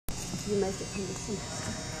you make it from the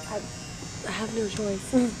semester. I have no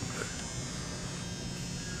choice.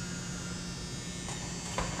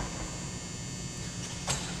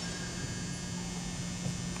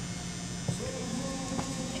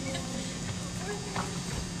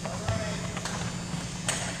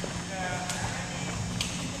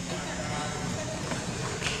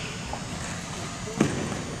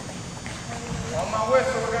 On my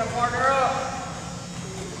whistle, we're going to partner up.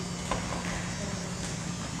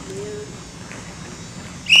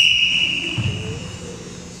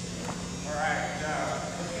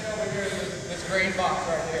 Green box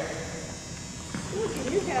right here. Look, and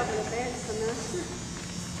you have an advanced semester.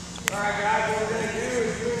 Alright guys, what we're going to do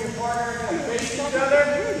is you and your partner are going to face each other.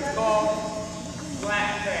 It's called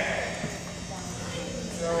flat tag.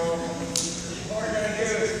 So what we're going to do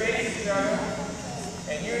is face each other,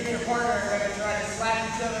 and you and your partner are going to try to slap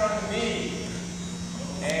each other on the knee.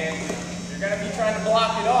 And you're going to be trying to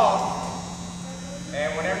block it off.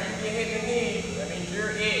 And whenever you get hit in the knee, that means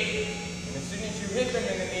you're it. And as soon as you hit them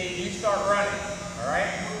in the knee, you start running.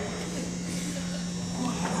 Alright?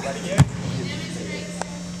 Ready yet?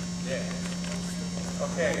 Yeah.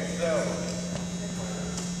 Okay, so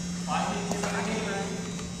I hit you in the knee.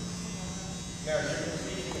 No, you're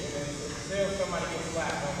receiving, and then still somebody gets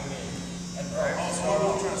slapped on the knee. That's right. Also, I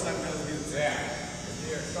won't try to slap the other dude. Yeah.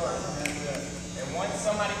 And once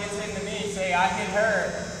somebody gets hit in the knee, say I hit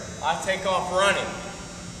her, I take off running.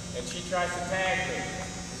 And she tries to tag me.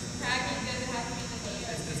 Tagging doesn't have to be the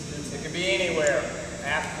knee. It could be anywhere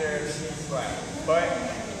after the knee slap. But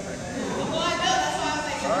Well, I know, that's why I was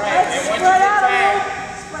like, alright, and once you get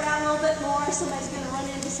tagged, spread out a little bit more, somebody's going to run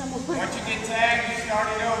into someone. once you get tagged, you start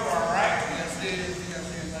it over, alright? That's it.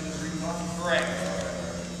 Correct.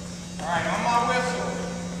 Alright, on my whistle.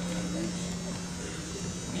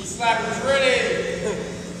 Knee slappers ready.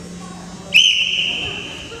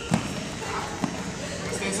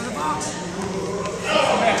 Stay in the box.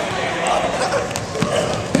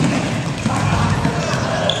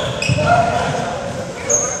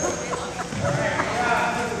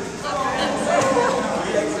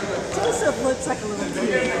 Joseph looks like a little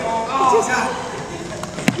kid. Oh, God.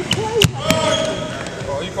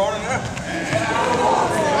 Oh, you calling that?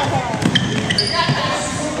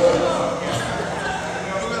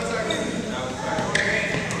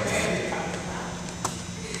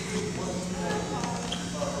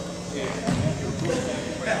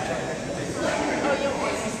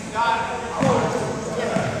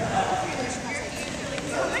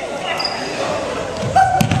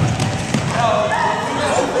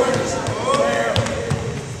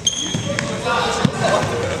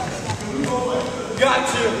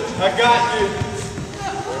 I got you.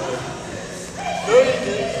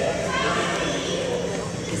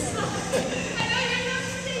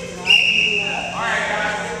 Alright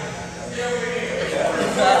guys, let's get over here.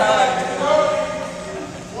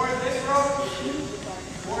 Toward this rope,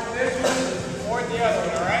 toward this one, toward the other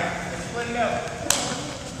one, alright? Let's split it up.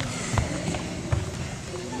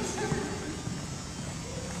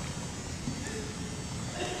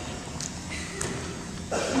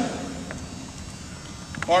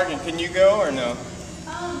 Morgan, can you go or no?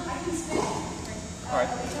 I can spin. Alright,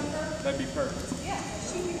 that'd be perfect. Yeah,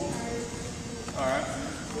 she can first. Alright.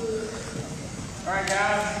 Alright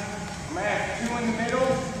guys, I'm going to have two in the middle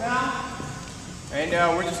now. And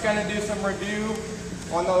we're just going to do some review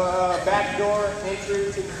on the back door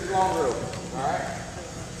entry to the long rope. Alright?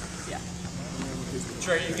 Yeah.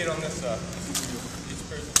 Trey, you get on this side. Each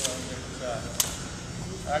person get on this side.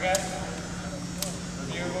 Alright guys?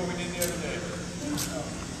 Review what we did the other day.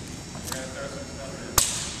 We're going to throw some stuff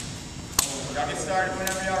in. Y'all get started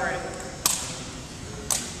whenever y'all ready.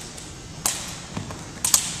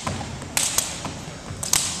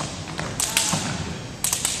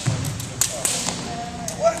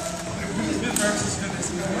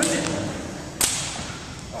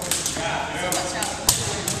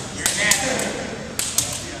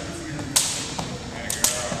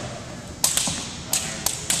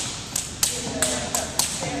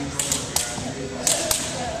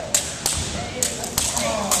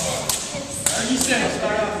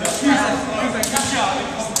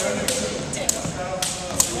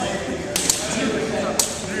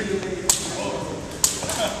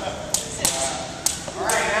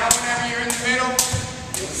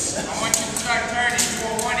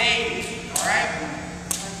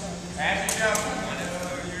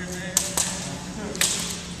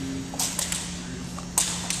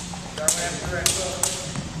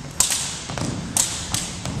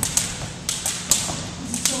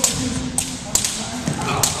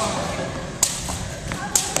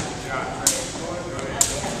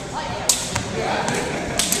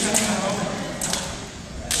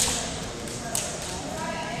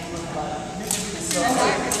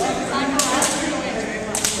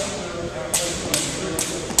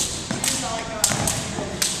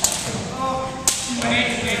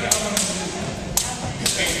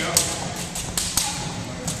 There you go.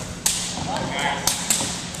 Nice.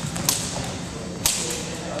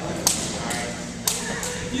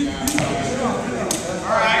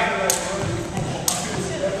 Alright.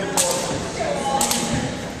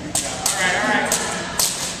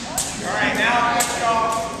 Alright, now I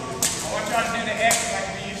want y'all to do the X like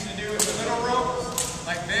we used to do with the little ropes.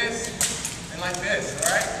 Like this and like this,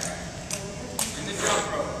 alright? And the jump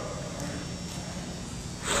rope.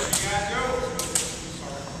 There you guys go.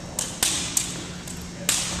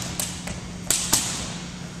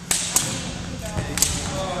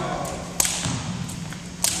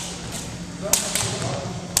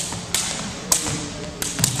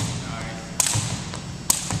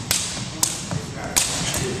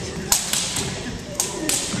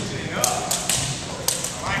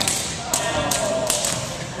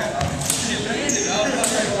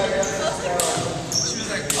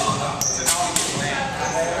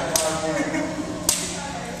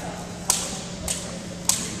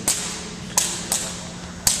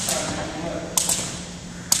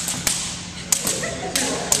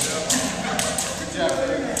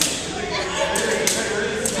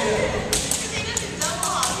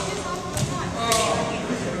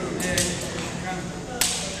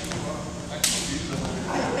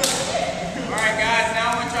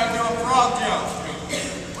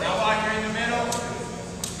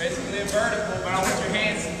 Basically vertical, but I want your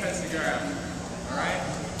hands to touch the ground. Alright?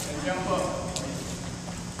 And jump up.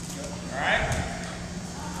 Alright?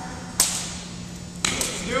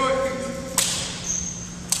 Let's do it.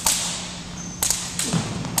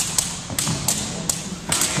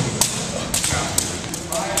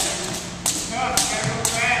 Tough, you gotta go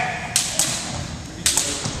back.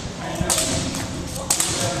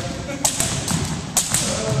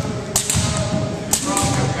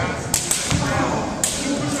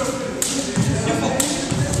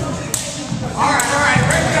 Alright,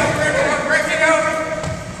 break it up.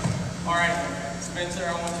 Alright, Spencer, I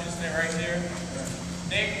want you to stay right here.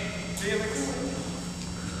 Nick, Felix.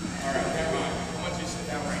 Alright, never mind. I want you to sit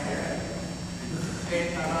down right here. Stay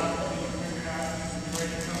time out. Get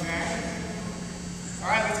ready to come back.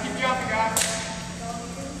 Alright, let's keep jumping, guys.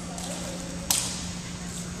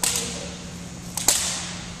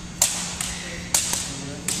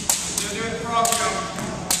 Still doing the frog jump.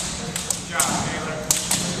 Good job, Taylor.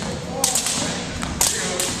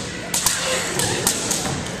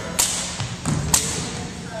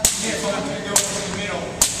 Yeah, so I'm going to go in the middle.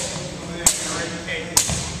 Over there, you're ready to take it.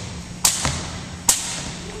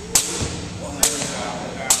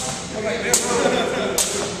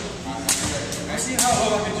 I see how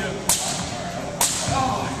low I can jump.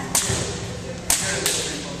 Oh,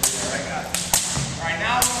 alright,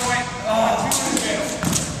 now we're going two in the middle.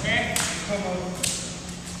 Okay? Come on.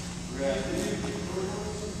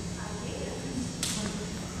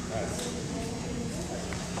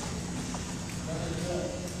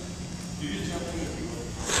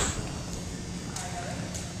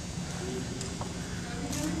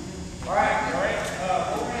 Alright, you ready?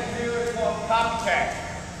 What we're going to do is called copycat.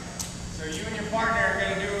 So you and your partner are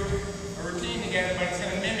going to do a routine together, but it's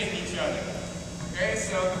going to mimic each other. Okay,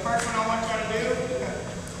 so the first one I want y'all to do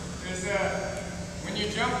is when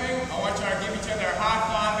you're jumping, I want y'all to give each other a high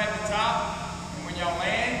five at the top. And when y'all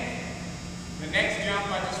land, the next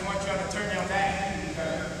jump, I just want y'all to turn your back. And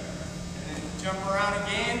then jump around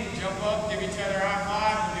again, jump up, give each other a high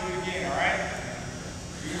five, and do it again, alright?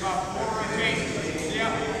 Do about 4 rotations. See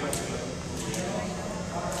ya.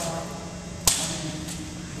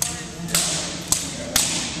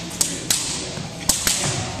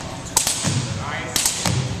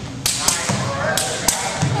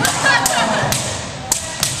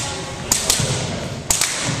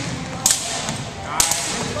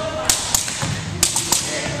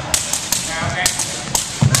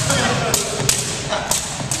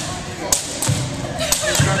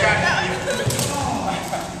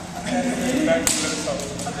 Back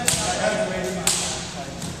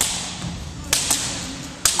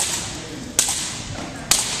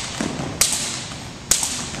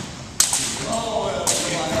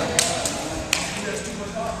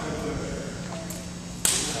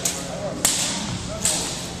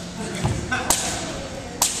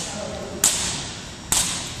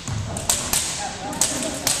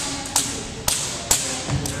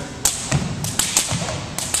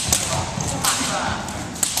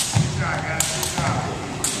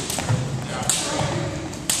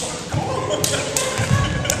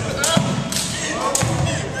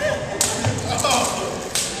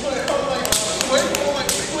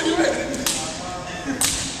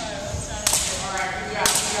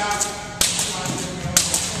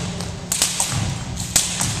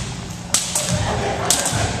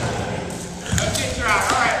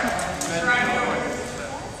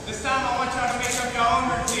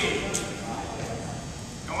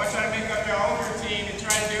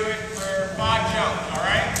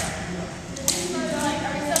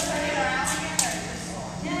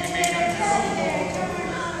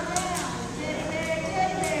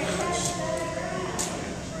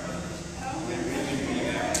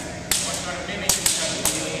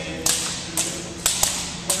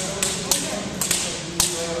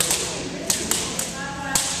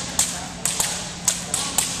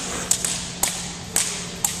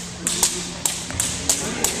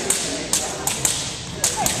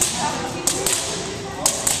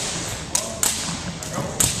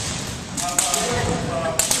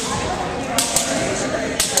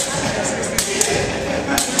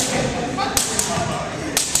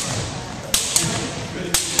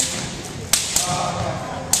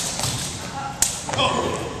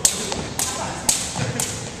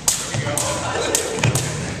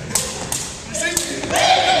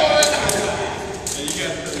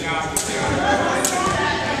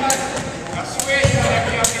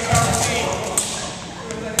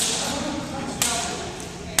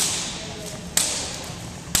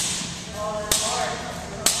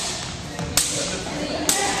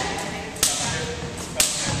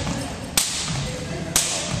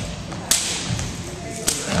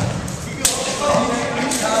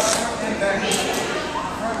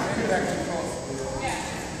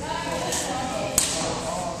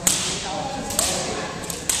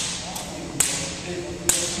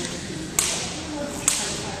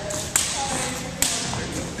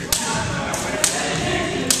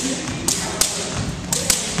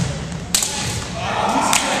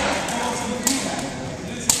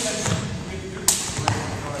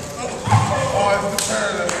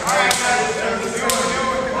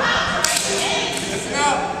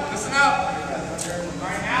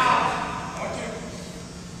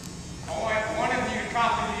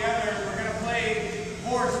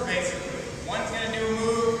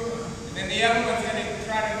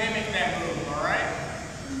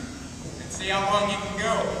can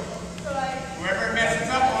go. Whoever messes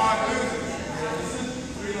up on loses.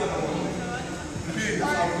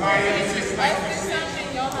 Alright, it's just like this.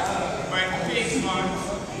 But peace, man.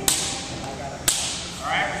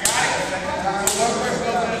 Alright, we got it.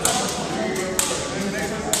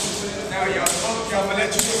 Now y'all both jump. I'm gonna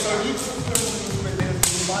let you so you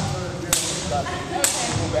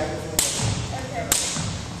go back.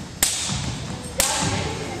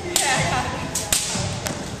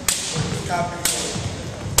 Copy.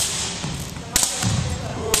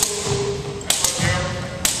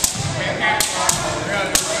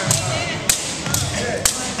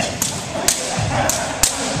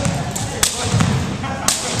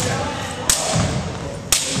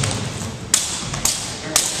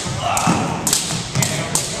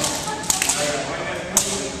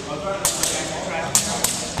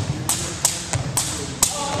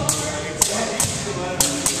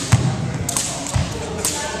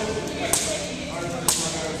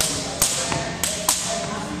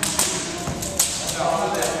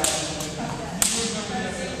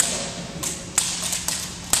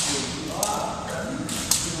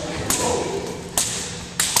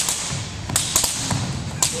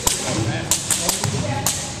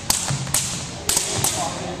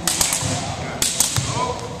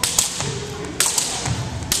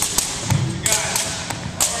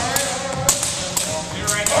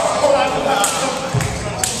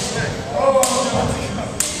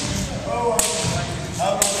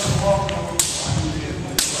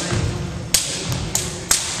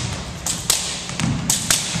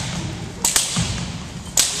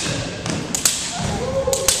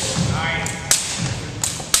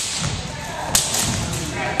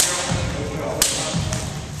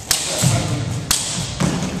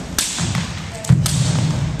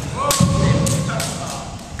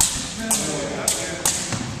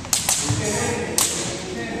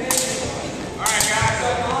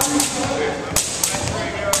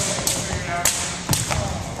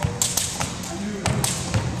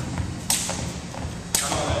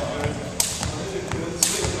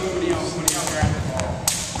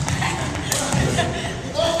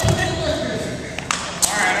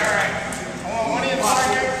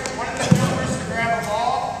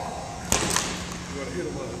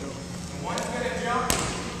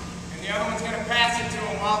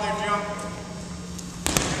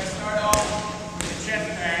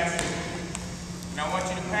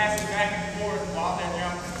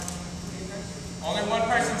 Only one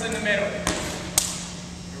person's in the middle.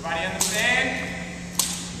 Everybody understand?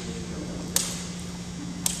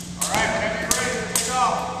 All right, whenever you're ready, let's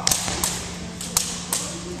go.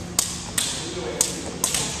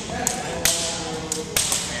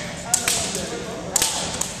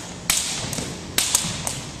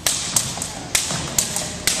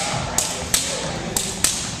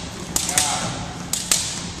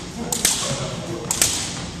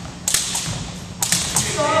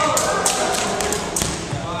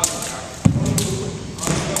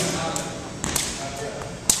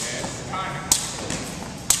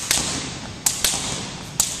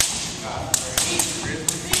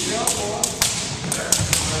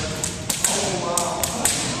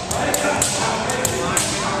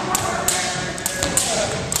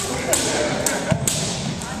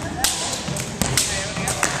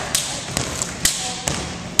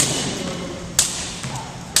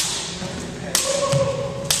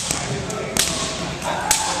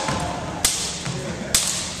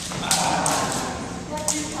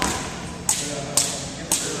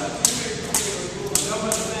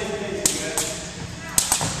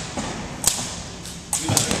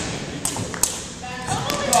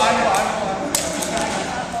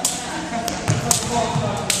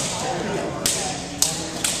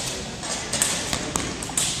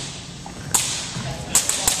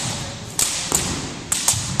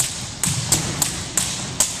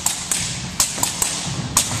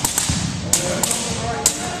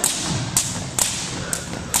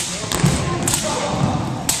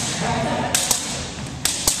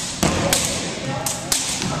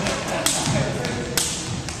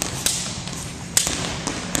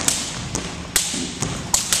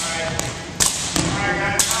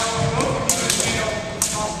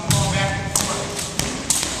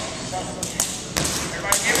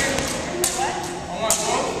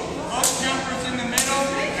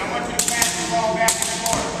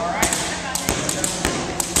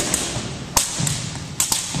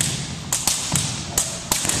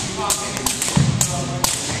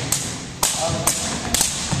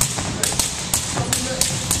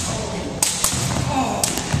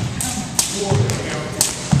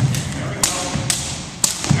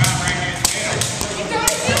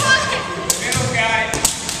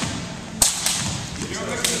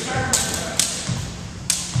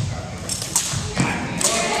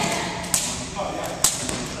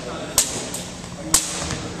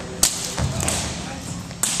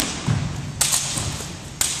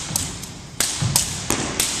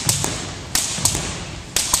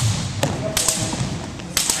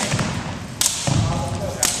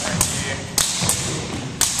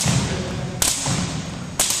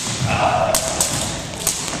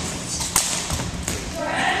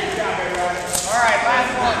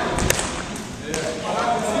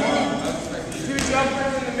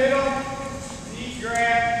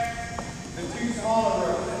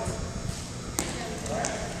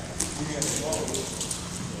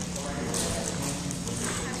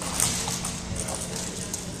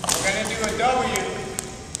 W,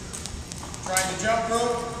 trying to jump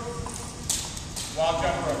rope while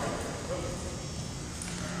jump roping.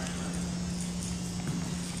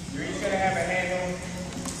 You're each going to have a handle.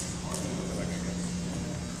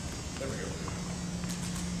 There we go.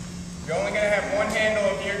 You're only going to have one handle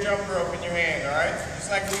of your jump rope in your hand, alright? Just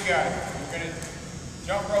like we got it. You're going to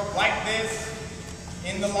jump rope like this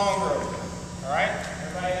in the long rope. Alright?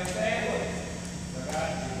 Everybody understand? Got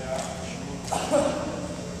it. Good job.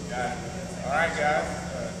 Got it. Alright, guys.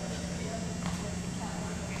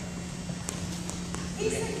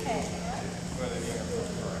 It's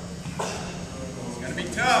going to be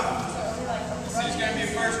tough. This is going to be the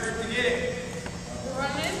first group to get it. We're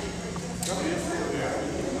running.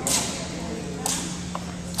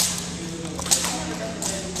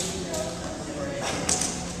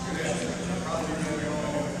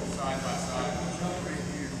 Side by side.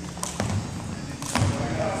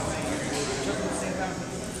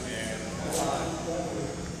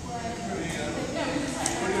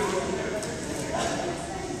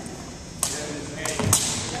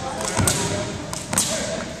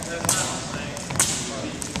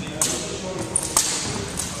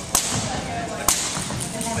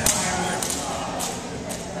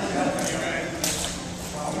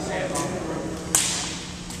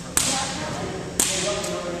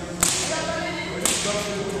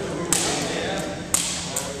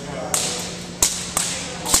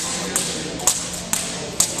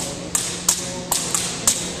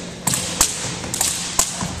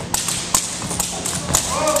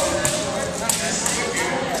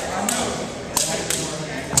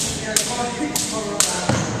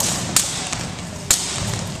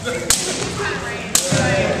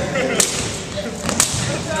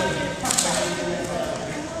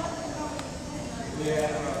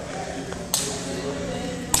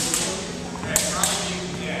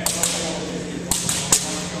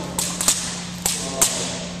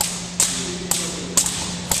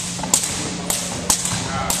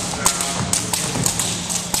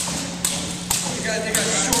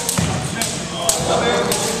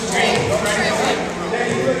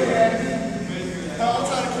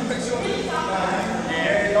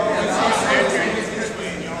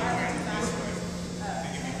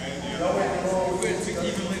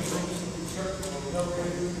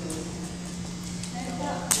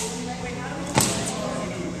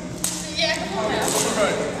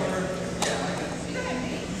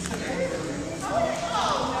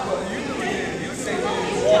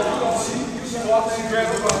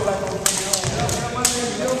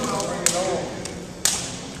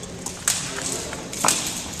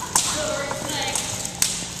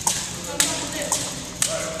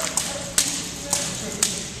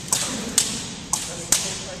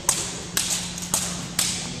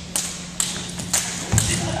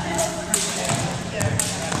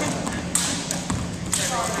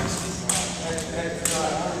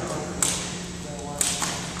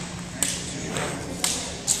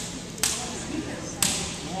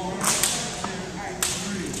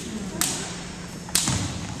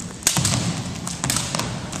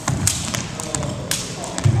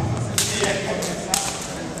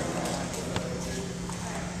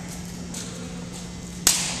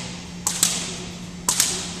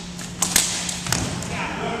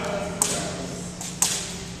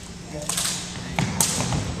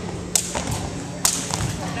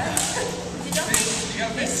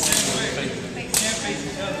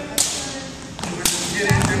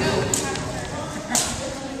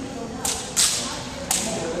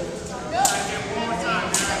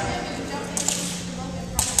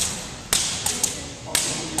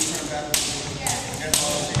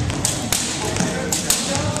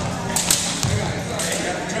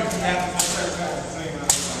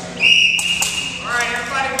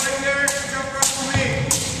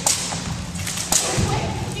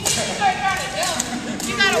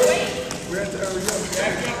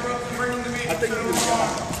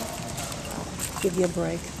 Give you a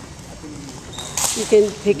break. You can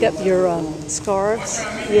pick up your scarves,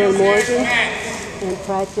 your Morgan, and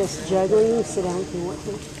practice juggling. You sit down if you want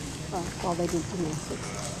to while they do gymnastics.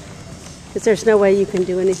 Because there's no way you can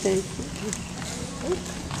do anything.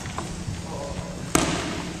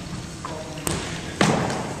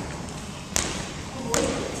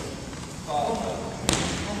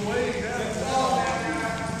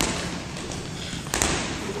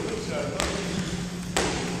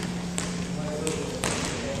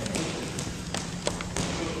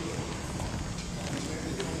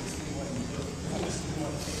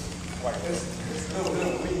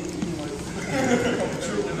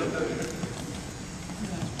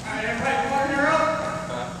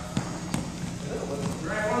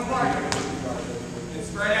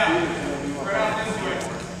 Spread out.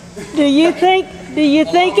 Do you think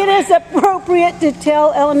it is appropriate to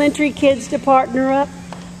tell elementary kids to partner up?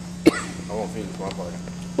 I won't feed my partner.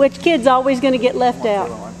 Which kid's always going to get left out?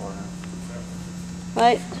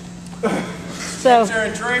 Right? So. Spencer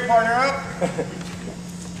and Trey, partner up.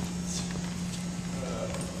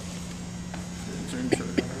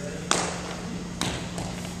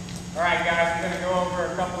 All right, guys, we're going to go over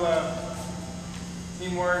a couple of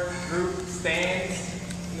teamwork group stands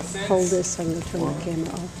in the sense. Hold this, I'm going to turn the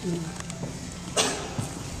camera off.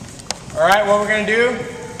 All right, what we're going to do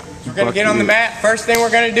is we're going to get on the mat. First thing we're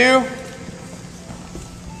going to do,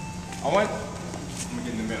 I'm going to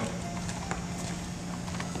get in the middle.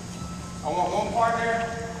 I want one partner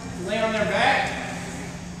to lay on their back,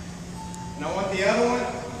 and I want the other one,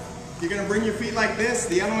 you're going to bring your feet like this.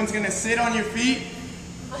 The other one's going to sit on your feet,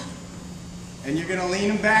 and you're going to lean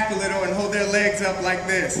them back a little and hold their legs up like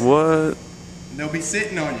this. What? And they'll be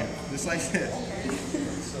sitting on you, just like this.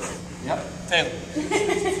 Yep. Taylor.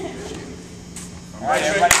 All right,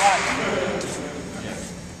 everybody watch.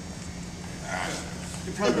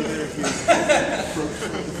 You're probably better if you approach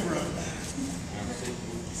from the front.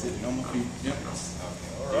 Sitting on my feet. Yep.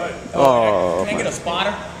 All right. Oh. Can I get a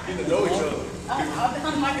spotter? Get to know each other.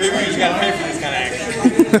 Maybe we just gotta pay for this kind of action.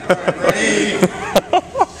 Ready?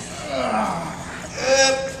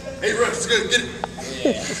 Hey, Russ, it's good. Get it.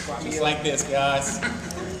 Yeah, just like this, guys.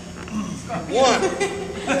 One.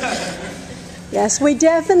 Yes, we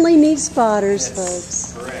definitely need spotters,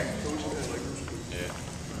 folks. Correct. Yeah.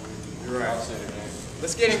 You're right.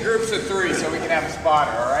 Let's get in groups of 3 so we can have a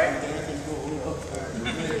spotter, all right?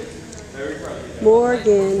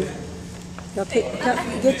 Morgan. Y'all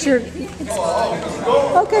get your...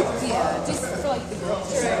 Okay. Yeah, just for like the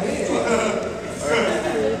girls.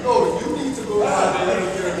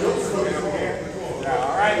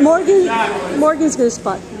 All right. Morgan's going to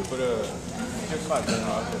spot you.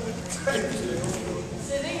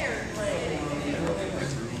 Sitting or laying?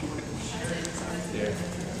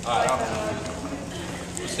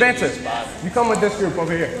 Spencer, you come with this group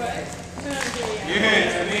over here. Yeah.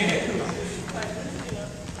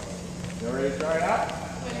 You ready to try it out?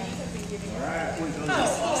 All right.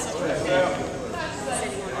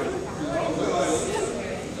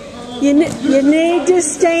 You need to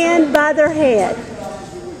stand by their head.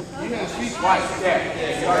 Watch that.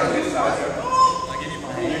 Start on this side.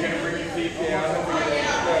 You're going to bring your feet down.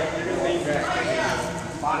 You're going to lean back.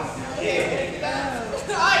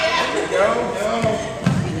 There we go.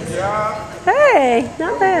 Good job. Hey,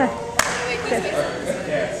 not bad.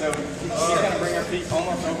 Yeah, so she's going to bring her feet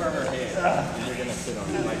almost over her head. And you're going to sit on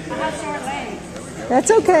it like that. That's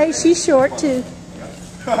okay. She's short, too.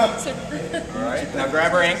 All right. Now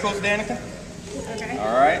grab her ankles, Danica. Okay.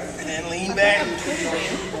 All right. And then lean back.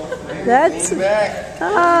 That's... Lean back.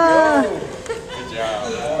 Ah. Good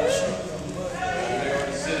job.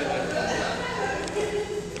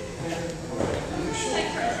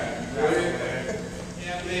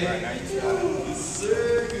 Right, now you stop.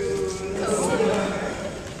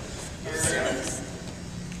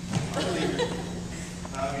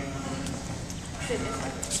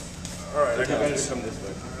 All right, I got to come this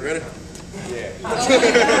way. Ready? Yeah. I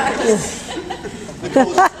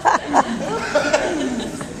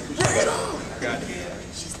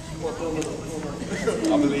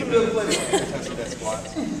believe it. That squat.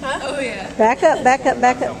 Oh, yeah. Back up, back up,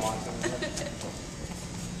 back up.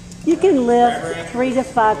 You can lift 3 to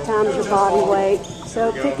 5 times your body weight.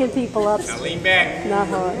 So picking people up Now lean back. not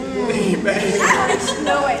hard. Lean back.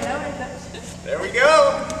 No way, no way. There we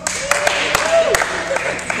go.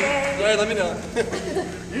 All right, let me know.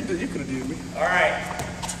 You could have did me. All right.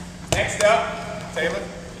 Next up, Taylor,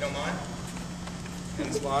 if you don't mind. And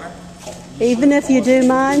the spotter. Even if you do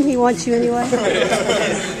mine, he wants you anyway.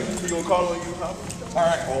 You gonna call on you, Papa? All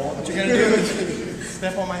right. What you're gonna do is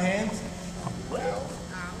step on my hands.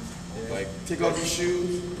 Like, take off your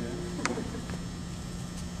shoes.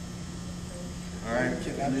 All right.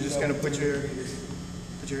 You're just gonna put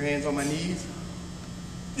your hands on my knees.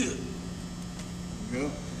 There you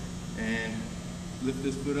go. And lift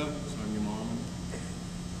this foot up so I'm your mom.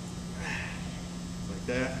 Like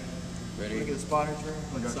that. Ready? Look at the spotter turn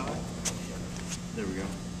on the side. There we go.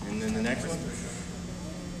 And then the next one.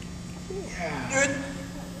 Yeah.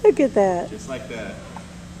 Look at that. Just like that.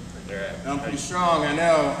 I'm pretty strong, I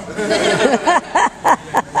know.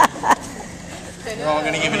 We're all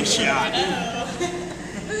gonna give it a shot.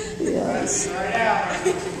 Yes.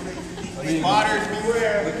 Spotters,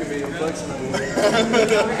 beware. Look at me, I'm flexible. Are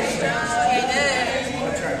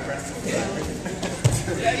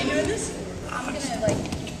you doing this? I'm gonna like.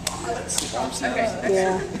 Okay.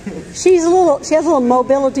 Yeah. She has a little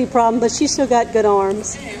mobility problem, but she's still got good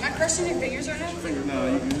arms. My crushing your fingers right now? No,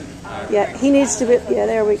 you good? Yeah, he needs to be, yeah,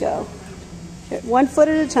 there we go. 1 foot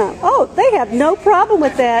at a time. Oh, they have no problem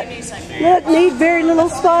with that. Look, need very little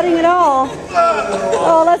spotting at all.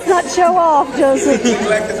 Oh, let's not show off, Joseph.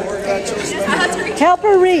 Help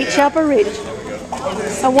her reach, help her reach.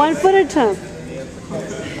 1 foot at a time.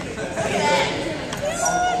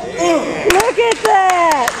 Look at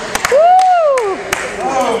that! Woo!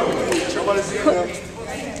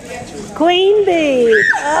 Queen bee.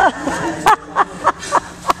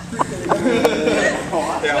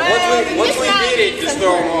 Yeah, once we beat it, just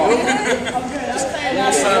throw them off.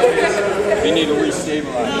 You need to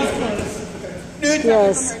re-stabilize.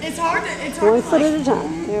 Yes. It's hard to, it's hard 1 foot at a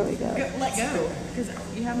time. There we go. let go. Because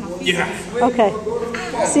you have my feet. Yeah. Okay.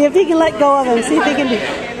 See if he can let go of him. See if he can do.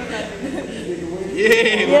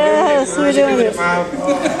 Yeah. Yes, we're doing it.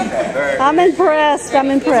 I'm impressed.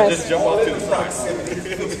 I'm impressed. Just jump off to the side.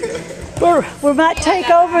 We might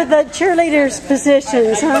take over the cheerleaders'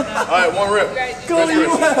 positions, huh? All right, 1 rep. Go you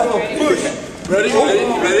push. Ready?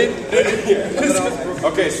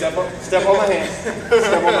 Okay, step on my hand. Step on my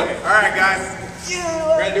hand. All right, guys.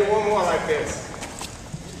 We're gonna do one more like this.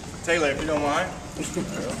 Taylor, if you don't mind.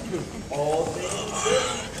 All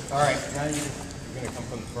right, now you're gonna come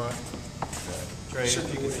from the front. Trey,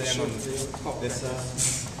 if you can stand on this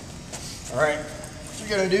side. All right, what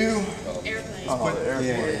you're gonna do?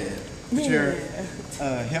 Airplane. Put your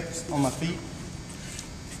hips on my feet.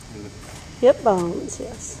 Hip bones,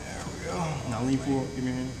 yes. There we go. Now lean forward. Give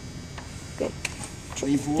me your hand. Okay.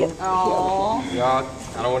 Lean forward. God,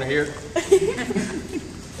 I don't want to hear it.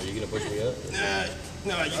 Are you going to push me up?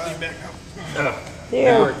 No, you lean back up.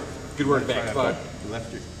 There. Good work, back spot.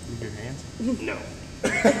 Left your hands. No.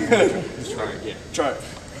 Just try it, yeah. Try it.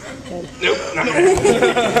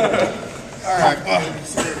 All right.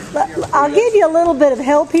 I'll give you a little bit of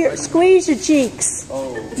help here. Squeeze your cheeks.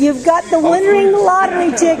 You've got the winning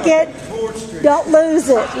lottery ticket. Don't lose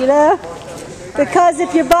it, you know? Because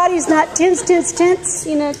if your body's not tense,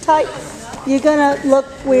 you know, tight, you're going to look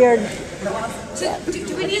weird.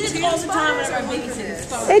 Do we need this all the time whenever our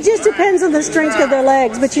babysitting? It just depends on the strength of their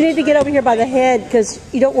legs, but you need to get over here by the head because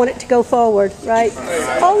you don't want it to go forward, right?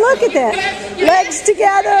 Oh, look at that. Legs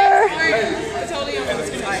together.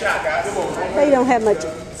 They don't have much.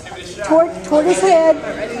 Toward his head.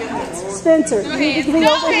 Spencer, you need to be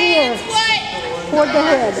over here. Toward the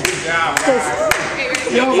head.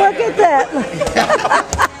 Look at that.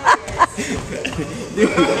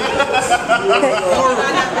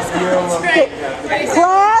 Okay.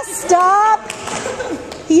 Class, stop.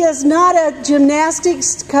 He is not a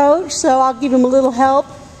gymnastics coach, so I'll give him a little help.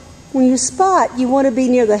 When you spot, you want to be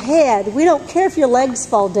near the head. We don't care if your legs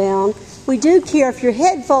fall down. We do care if your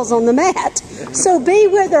head falls on the mat. So be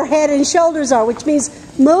where their head and shoulders are, which means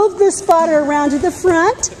move the spotter around to the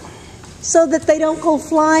front so that they don't go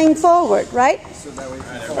flying forward, right?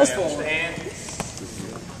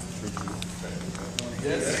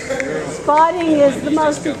 Spotting is the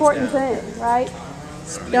most important thing, right?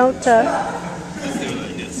 Don't.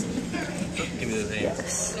 Give me those hands.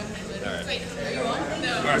 Yes.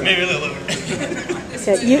 All right, maybe a little over.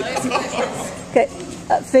 Okay,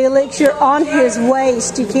 Felix, you're on his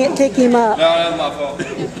waist. You can't pick him up. No, that's my fault.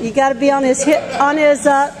 You got to be on his hip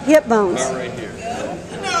bones. Right here.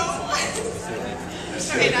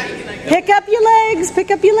 Pick up your legs.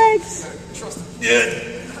 Pick up your legs.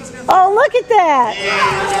 Oh, look at that!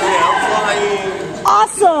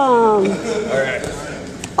 Awesome! All right.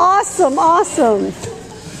 Awesome! Awesome!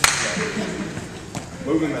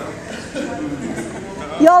 Move him out.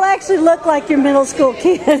 Y'all actually look like your middle school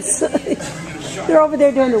kids. They're over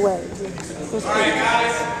there doing the waves. All right,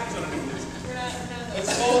 guys.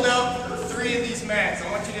 Let's fold up 3 of these mats. I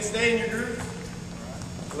want you to stay in your group.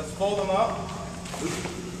 Let's fold them up.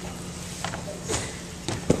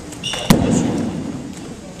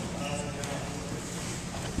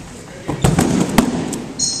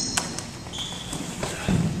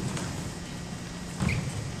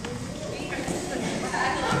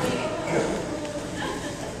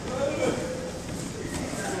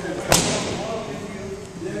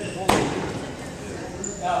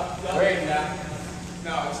 Wait,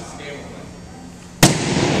 no, it's just a game of play.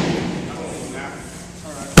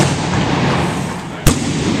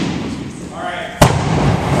 All right.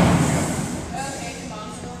 Okay, come on.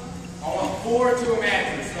 I want 4 to a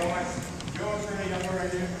mattress. So much. Go and turn it up right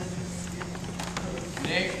here.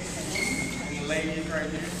 Nick and the ladies right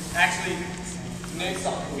here. Actually, Nick's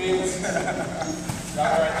on Felix. Got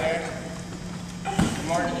right there.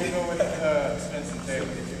 Martin, you go with Spencer and Taylor.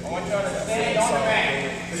 I want y'all to stand on the mat.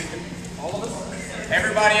 All of us?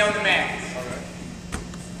 Everybody on the mat.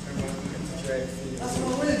 All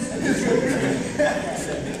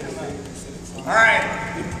right.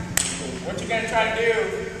 What you're going to try to do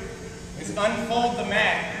is unfold the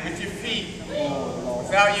mat with your feet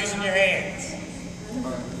without using your hands.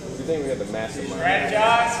 You think we have the mastermind?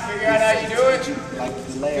 Strategize, figure out how you do it. Can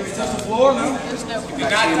we touch the floor? No. You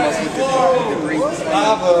cannot touch the floor.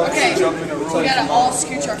 Okay, we gotta all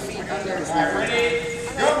scooch our feet under. All right, ready?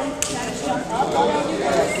 Go.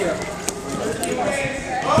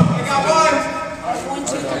 Oh, I got one. 1, 2,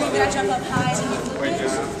 3, you gotta jump up high and you Wait,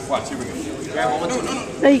 just watch. Here we go. Grab one. No.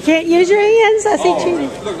 No, you can't use your hands. I see cheating.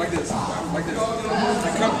 Look like this. Like this. You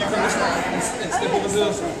come this way and step over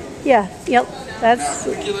this. Yeah. Yep. That's.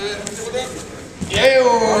 Yeah.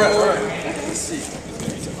 All right. Let's see.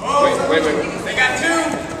 Wait. They got two.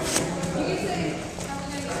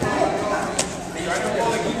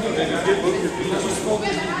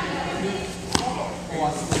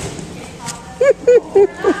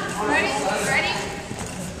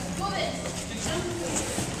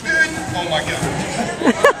 Ready? Oh my God.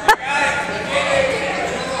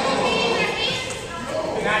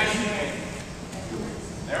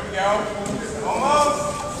 There we go. Almost.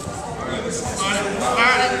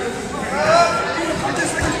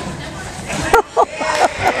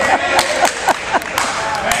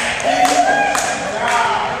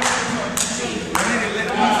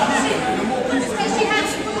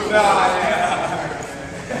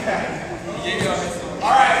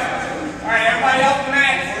 All right, everybody else in the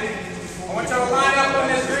mat. I want you to line up on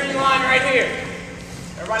this green line right here.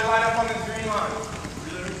 Everybody line up on this green line.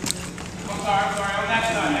 I'm sorry, on that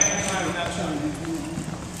side. On that side.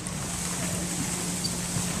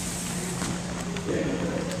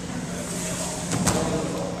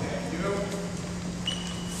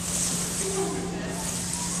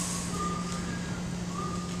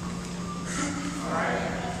 All right,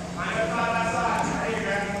 line up on that side. Right here,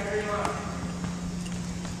 guys, on the green line.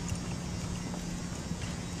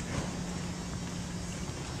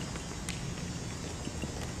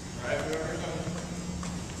 All right, whoever's on.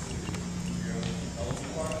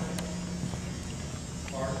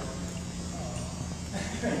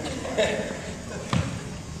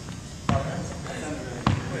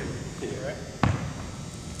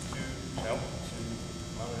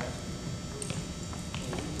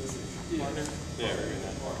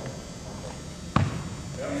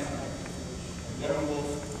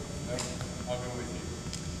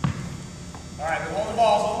 All right, hold the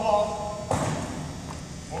balls,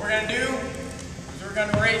 What we're going to do is we're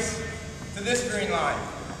going to race to this green line.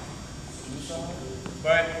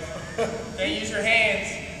 But you can't use your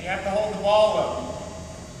hands, you have to hold the ball up.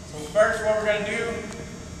 So first what we're going to do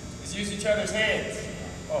is use each other's hands.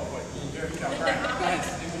 Oh, wait, you're not right. I'm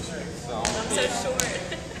so short.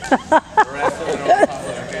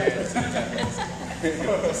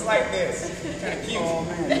 Just like this. Kind of cute.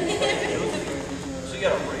 She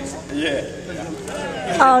got a race. Yeah.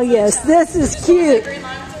 Oh yes, this is cute. Nah,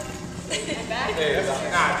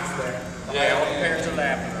 it's there. Yeah, all the parents are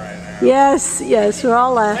laughing right now. Yes, we're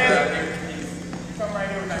all laughing. You come right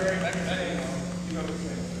here with that.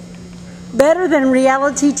 Better than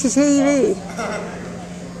reality TV.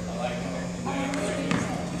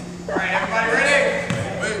 All right, everybody ready?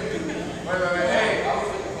 Wait. Hey. I was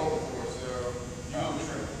looking over before, so. All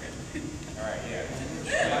right, yeah.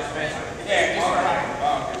 Yeah, just right.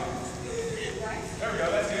 There we go,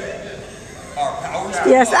 that's good. Our powers.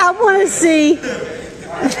 Yes, I want to see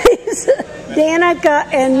Danica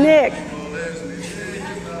and Nick.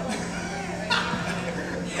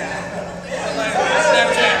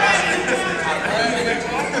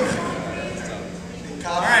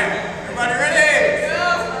 All right, everybody ready?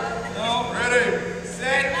 No. Ready?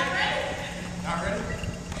 Set. Not ready?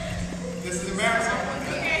 This is a marathon.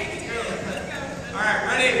 Okay. All right,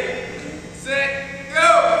 ready? Set. Go.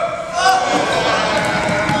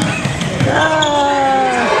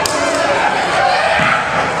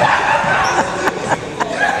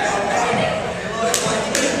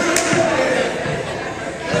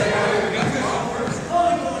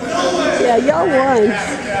 Yeah, y'all won.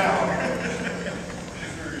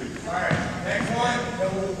 Alright, next one.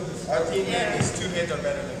 Our team these two heads are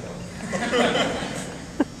better than one.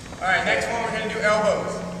 Alright, next one we're going to do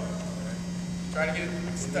elbows. Try to get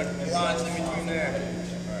stuck in the lines in between there.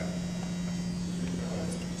 Alright.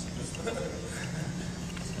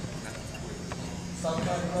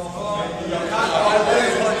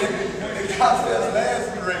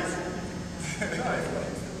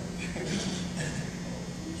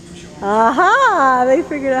 Aha! They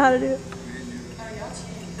figured out how to do it.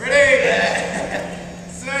 Ready?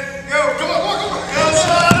 Set, go! Come on!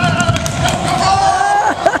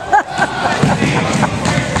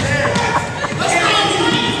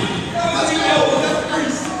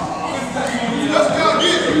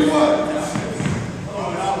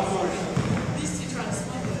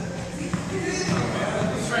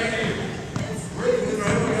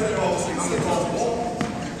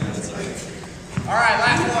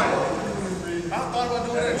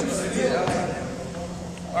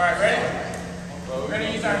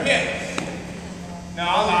 use our hips. No,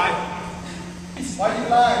 I'll lie. Why you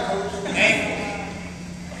lying, coach? Ankle.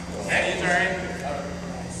 Okay, use our ankle.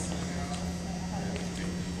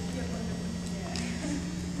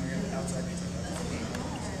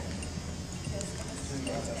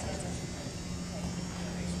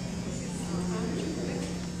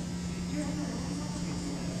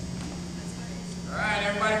 All right,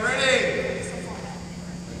 everybody ready?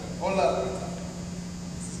 Hold up.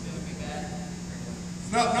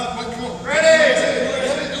 No, come on. Ready?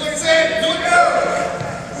 Do what you said. Do it, go.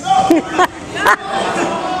 No.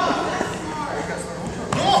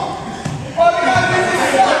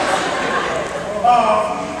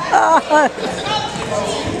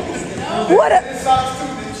 What?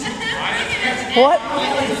 What?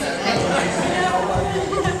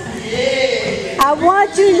 I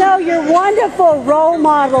want you to know you're wonderful role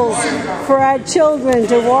models for our children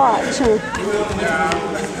to watch.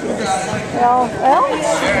 Well,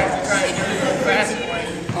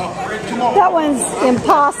 that one's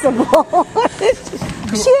impossible.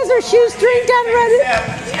 She has her shoestring done ready.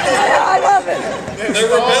 I love it. They're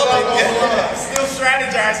rebelling. Still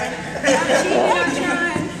strategizing.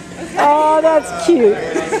 Oh, that's cute. Oh,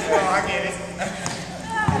 I get it.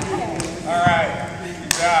 All right.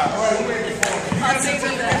 Good job.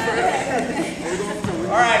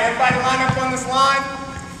 All right, everybody line up on this line.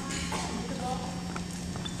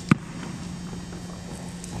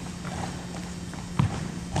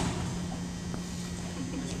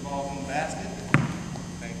 Put your balls in the basket.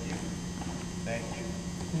 Thank you. Thank you.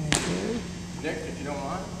 Nick, if you don't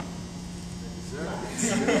mind.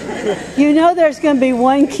 You know there's going to be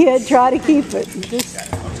one kid try to keep it.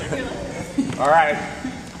 All right,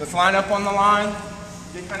 let's line up on the line.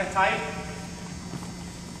 Get kind of tight.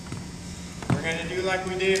 We're going to do like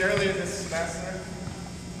we did earlier this semester.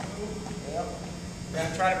 Yep. We're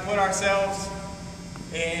going to try to put ourselves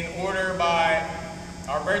in order by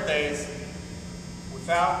our birthdays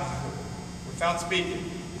without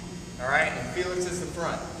speaking. All right, and Felix is the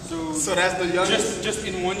front. So that's the youngest. Just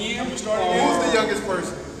in 1 year? Who's the youngest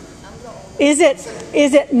person? Is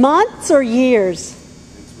it months or years?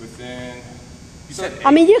 It's within. You said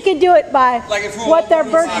I mean, you can do it by Like if we're what their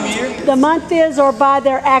all birth, the month is, or by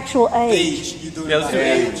their actual age. You do Yeah, let's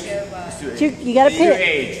do age. You got to do pick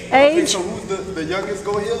age. Okay, age. so who's the youngest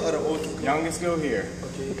go here or the oldest go? Youngest go here.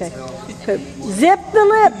 Okay. Zip the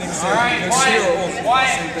lips. All right, quiet.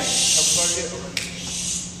 Quiet.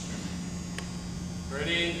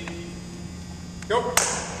 Ready? Go.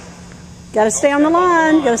 Got to stay on the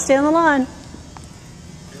line. Got to stay on the line.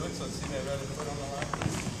 Felix, let's see that other foot on the line.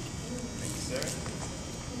 Thank you, sir.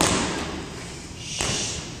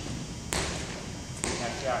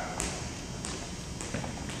 Nice shot.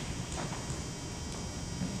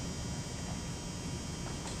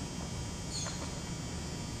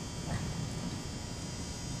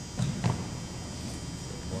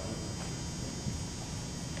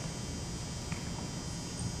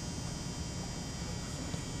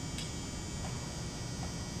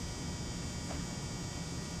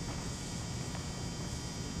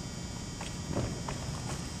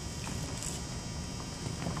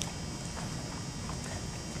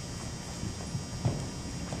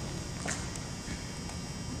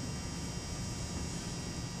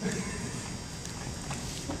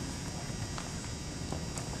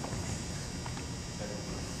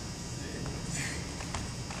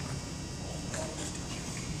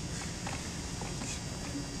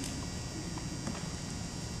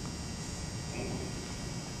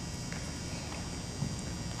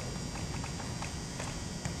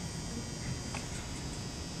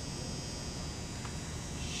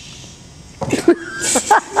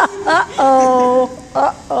 Uh-oh.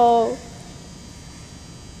 Uh-oh.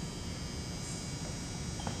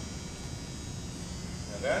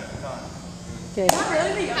 Okay.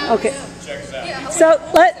 Okay. Check this out. So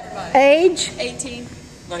let age. 18,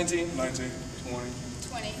 19. 20. 20,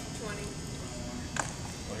 22.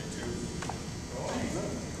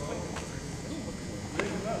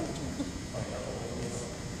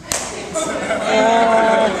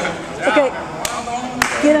 Okay.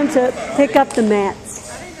 Get them to pick up the mats.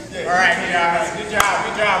 All right, guys. Good job.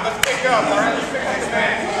 Good job. Let's pick up. All right, let's pick this